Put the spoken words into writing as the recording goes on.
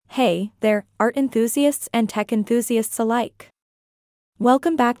Hey there, art enthusiasts and tech enthusiasts alike.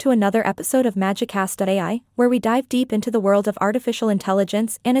 Welcome back to another episode of Magicast.ai, where we dive deep into the world of artificial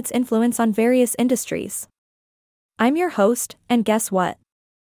intelligence and its influence on various industries. I'm your host, and guess what?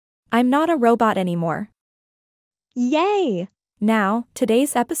 I'm not a robot anymore. Yay! Now,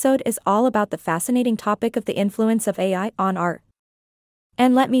 today's episode is all about the fascinating topic of the influence of AI on art.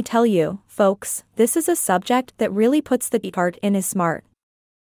 And let me tell you, folks, this is a subject that really puts the art in his smart.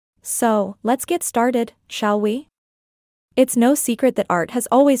 So, let's get started, shall we? It's no secret that art has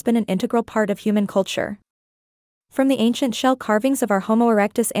always been an integral part of human culture. From the ancient shell carvings of our Homo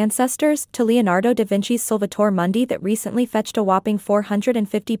erectus ancestors to Leonardo da Vinci's Salvator Mundi that recently fetched a whopping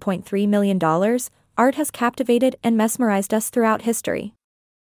 $450.3 million, art has captivated and mesmerized us throughout history.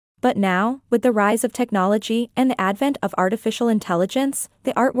 But now, with the rise of technology and the advent of artificial intelligence,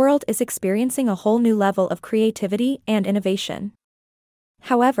 the art world is experiencing a whole new level of creativity and innovation.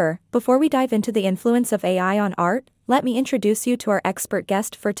 However, before we dive into the influence of AI on art, let me introduce you to our expert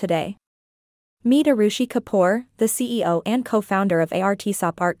guest for today. Meet Arushi Kapoor, the CEO and co-founder of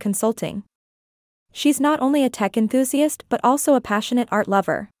Artisop Art Consulting. She's not only a tech enthusiast but also a passionate art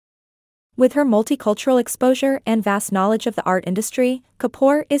lover. With her multicultural exposure and vast knowledge of the art industry,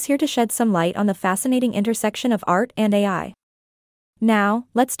 Kapoor is here to shed some light on the fascinating intersection of art and AI. Now,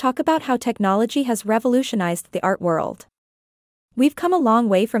 let's talk about how technology has revolutionized the art world. We've come a long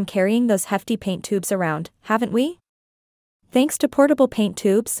way from carrying those hefty paint tubes around, haven't we? Thanks to portable paint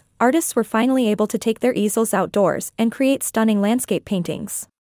tubes, artists were finally able to take their easels outdoors and create stunning landscape paintings.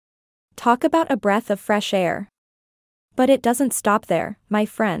 Talk about a breath of fresh air. But it doesn't stop there, my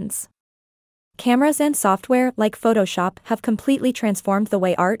friends. Cameras and software like Photoshop have completely transformed the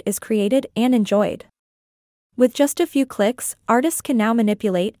way art is created and enjoyed. With just a few clicks, artists can now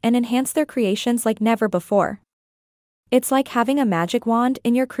manipulate and enhance their creations like never before. It's like having a magic wand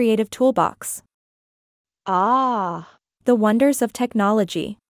in your creative toolbox. The wonders of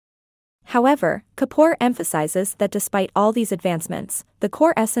technology. However, Kapoor emphasizes that despite all these advancements, the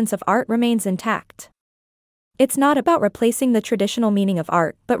core essence of art remains intact. It's not about replacing the traditional meaning of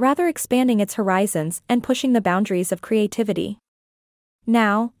art, but rather expanding its horizons and pushing the boundaries of creativity.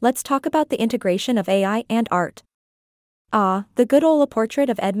 Now, let's talk about the integration of AI and art. The good old portrait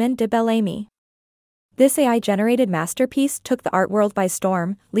of Edmond de Bellamy. This AI-generated masterpiece took the art world by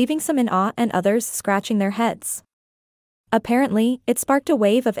storm, leaving some in awe and others scratching their heads. Apparently, it sparked a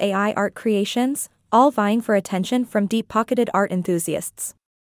wave of AI art creations, all vying for attention from deep-pocketed art enthusiasts.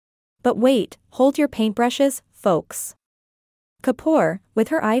 But wait, hold your paintbrushes, folks. Kapoor, with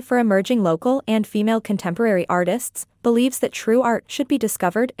her eye for emerging local and female contemporary artists, believes that true art should be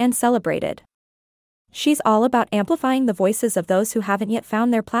discovered and celebrated. She's all about amplifying the voices of those who haven't yet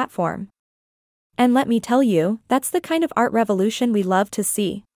found their platform. And let me tell you, that's the kind of art revolution we love to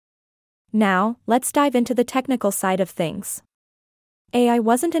see. Now, let's dive into the technical side of things. AI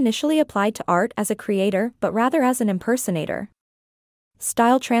wasn't initially applied to art as a creator but rather as an impersonator.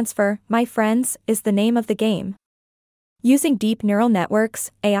 Style transfer, my friends, is the name of the game. Using deep neural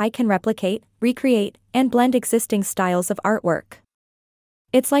networks, AI can replicate, recreate, and blend existing styles of artwork.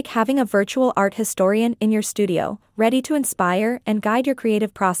 It's like having a virtual art historian in your studio, ready to inspire and guide your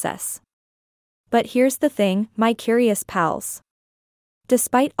creative process. But here's the thing, my curious pals.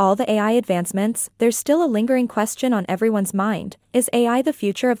 Despite all the AI advancements, there's still a lingering question on everyone's mind: is AI the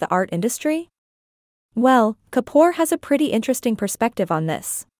future of the art industry? Well, Kapoor has a pretty interesting perspective on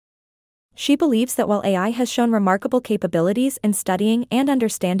this. She believes that while AI has shown remarkable capabilities in studying and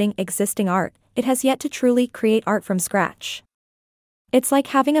understanding existing art, it has yet to truly create art from scratch. It's like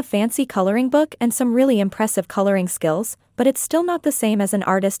having a fancy coloring book and some really impressive coloring skills, but it's still not the same as an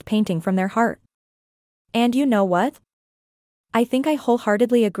artist painting from their heart. And you know what? I think I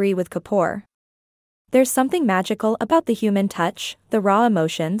wholeheartedly agree with Kapoor. There's something magical about the human touch, the raw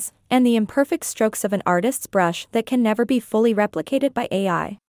emotions, and the imperfect strokes of an artist's brush that can never be fully replicated by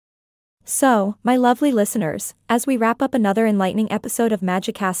AI. So, my lovely listeners, as we wrap up another enlightening episode of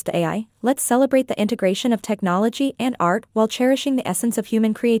Magicast.ai, let's celebrate the integration of technology and art while cherishing the essence of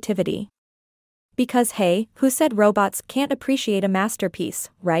human creativity. Because hey, who said robots can't appreciate a masterpiece,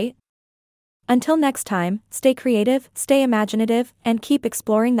 right? Until next time, stay creative, stay imaginative, and keep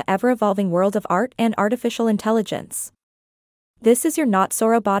exploring the ever-evolving world of art and artificial intelligence. This is your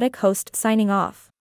not-so-robotic host signing off.